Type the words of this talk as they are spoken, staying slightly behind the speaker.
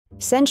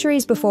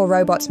Centuries before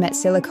robots met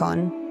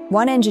silicon,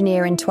 one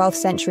engineer in 12th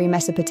century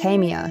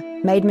Mesopotamia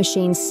made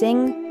machines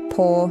sing,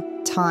 pour,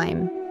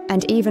 time,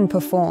 and even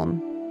perform.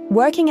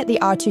 Working at the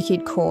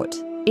Artukid court,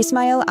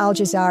 Ismail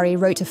Al-Jazari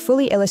wrote a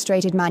fully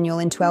illustrated manual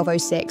in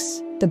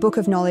 1206, the Book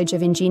of Knowledge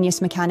of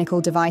Ingenious Mechanical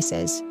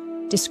Devices,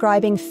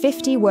 describing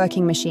 50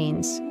 working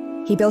machines.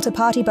 He built a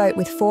party boat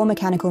with 4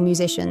 mechanical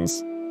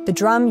musicians. The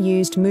drum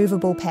used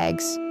movable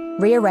pegs,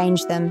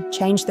 rearranged them,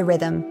 changed the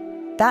rhythm.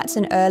 That's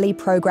an early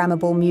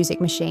programmable music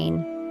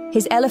machine.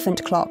 His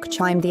elephant clock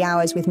chimed the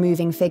hours with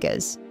moving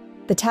figures.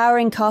 The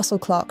towering castle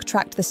clock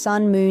tracked the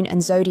sun, moon,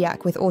 and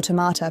zodiac with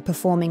automata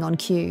performing on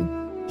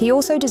cue. He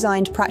also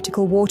designed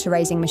practical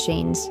water-raising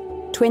machines,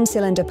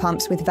 twin-cylinder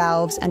pumps with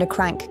valves and a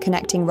crank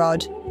connecting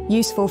rod,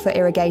 useful for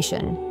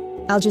irrigation.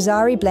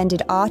 Al-Jazari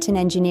blended art and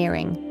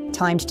engineering,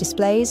 timed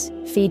displays,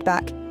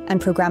 feedback, and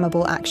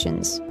programmable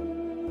actions.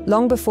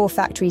 Long before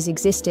factories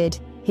existed,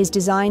 his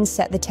designs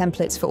set the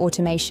templates for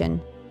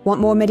automation. Want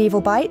more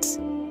medieval bites?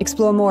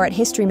 Explore more at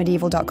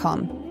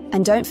historymedieval.com.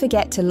 And don't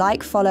forget to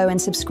like, follow,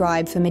 and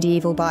subscribe for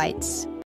Medieval Bites.